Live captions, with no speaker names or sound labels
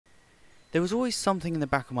There was always something in the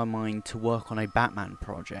back of my mind to work on a Batman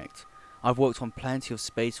project. I've worked on plenty of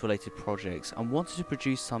space related projects and wanted to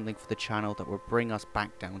produce something for the channel that would bring us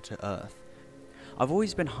back down to earth. I've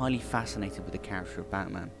always been highly fascinated with the character of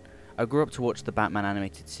Batman. I grew up to watch the Batman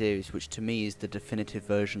animated series, which to me is the definitive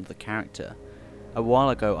version of the character. A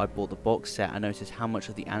while ago I bought the box set and noticed how much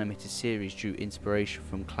of the animated series drew inspiration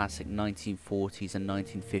from classic 1940s and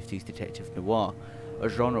 1950s detective noir, a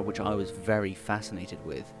genre which I was very fascinated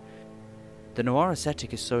with. The noir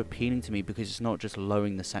aesthetic is so appealing to me because it's not just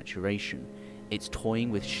lowering the saturation, it's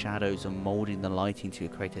toying with shadows and moulding the lighting to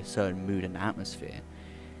create a certain mood and atmosphere.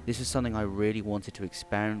 This is something I really wanted to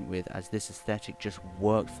experiment with, as this aesthetic just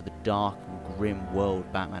worked for the dark and grim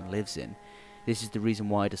world Batman lives in. This is the reason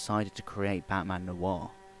why I decided to create Batman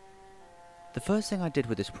Noir. The first thing I did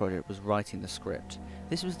with this project was writing the script.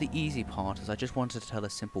 This was the easy part, as I just wanted to tell a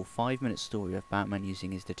simple 5-minute story of Batman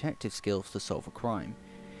using his detective skills to solve a crime.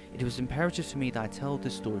 It was imperative to me that I tell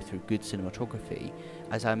this story through good cinematography,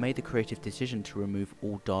 as I made the creative decision to remove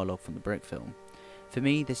all dialogue from the brick film. For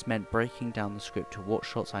me, this meant breaking down the script to what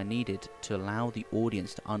shots I needed to allow the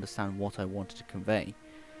audience to understand what I wanted to convey.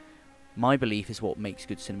 My belief is what makes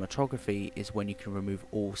good cinematography is when you can remove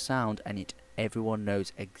all sound and yet everyone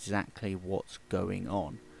knows exactly what's going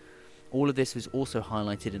on. All of this was also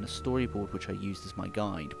highlighted in a storyboard which I used as my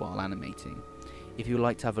guide while animating. If you would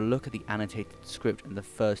like to have a look at the annotated script and the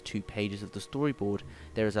first 2 pages of the storyboard,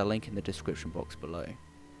 there is a link in the description box below.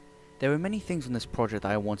 There were many things on this project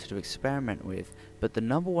that I wanted to experiment with, but the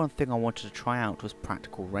number one thing I wanted to try out was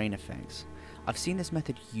practical rain effects. I've seen this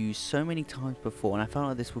method used so many times before, and I felt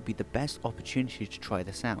like this would be the best opportunity to try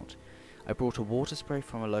this out. I brought a water spray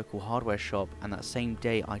from a local hardware shop, and that same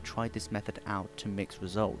day I tried this method out to mix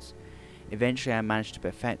results. Eventually I managed to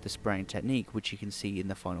perfect the spraying technique, which you can see in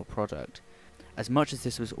the final product. As much as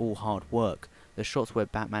this was all hard work, the shots where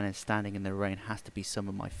Batman is standing in the rain has to be some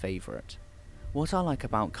of my favourite. What I like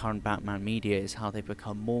about current Batman media is how they've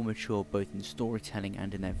become more mature both in storytelling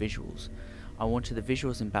and in their visuals. I wanted the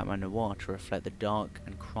visuals in Batman Noir to reflect the dark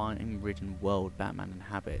and crime-ridden world Batman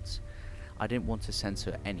inhabits. I didn't want to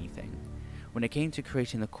censor anything. When it came to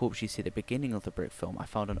creating the corpse you see at the beginning of the brick film, I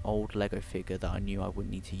found an old Lego figure that I knew I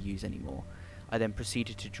wouldn't need to use anymore. I then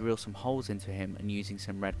proceeded to drill some holes into him, and using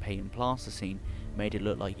some red paint and plasticine made it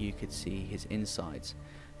look like you could see his insides.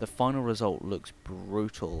 The final result looks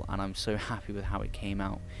brutal, and I'm so happy with how it came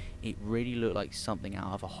out. It really looked like something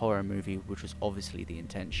out of a horror movie, which was obviously the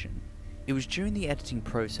intention. It was during the editing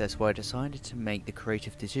process where I decided to make the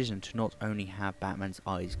creative decision to not only have Batman's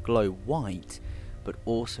eyes glow white, but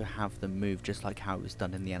also have them move just like how it was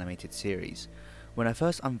done in the animated series. When I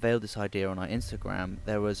first unveiled this idea on our Instagram,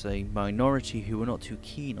 there was a minority who were not too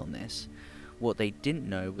keen on this. What they didn't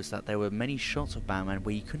know was that there were many shots of Batman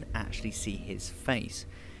where you couldn't actually see his face.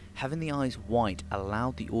 Having the eyes white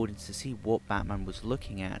allowed the audience to see what Batman was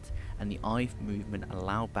looking at, and the eye movement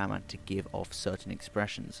allowed Batman to give off certain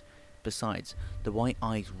expressions. Besides, the white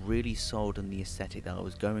eyes really sold on the aesthetic that I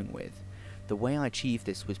was going with. The way I achieved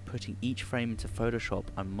this was putting each frame into Photoshop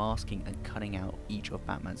and masking and cutting out each of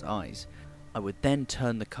Batman's eyes. I would then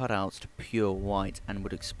turn the cutouts to pure white and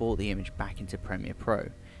would export the image back into Premiere Pro.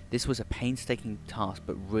 This was a painstaking task,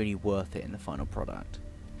 but really worth it in the final product.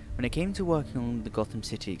 When it came to working on the Gotham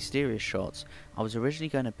City exterior shots, I was originally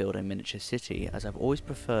going to build a miniature city, as I've always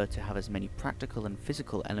preferred to have as many practical and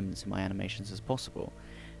physical elements in my animations as possible.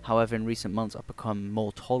 However, in recent months I've become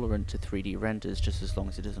more tolerant to 3D renders, just as long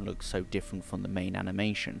as it doesn't look so different from the main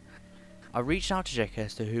animation. I reached out to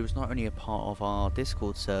Jekester, who was not only a part of our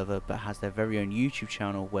Discord server, but has their very own YouTube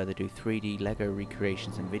channel where they do 3D Lego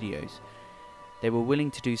recreations and videos. They were willing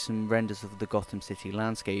to do some renders of the Gotham City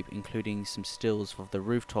landscape, including some stills of the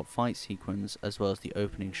rooftop fight sequence, as well as the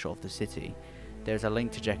opening shot of the city. There's a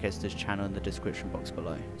link to Jekester's channel in the description box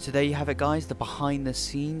below. So there you have it guys, the behind the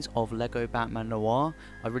scenes of Lego Batman Noir.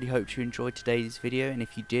 I really hope you enjoyed today's video, and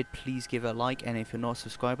if you did, please give it a like, and if you're not a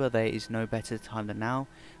subscriber, there is no better time than now.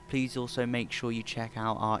 Please also make sure you check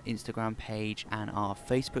out our Instagram page and our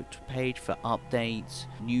Facebook page for updates,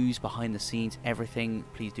 news, behind the scenes, everything.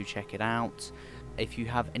 Please do check it out. If you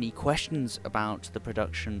have any questions about the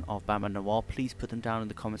production of Batman Noir, please put them down in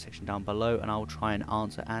the comment section down below, and I will try and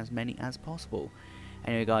answer as many as possible.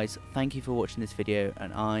 Anyway guys, thank you for watching this video,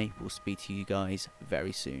 and I will speak to you guys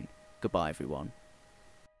very soon. Goodbye everyone.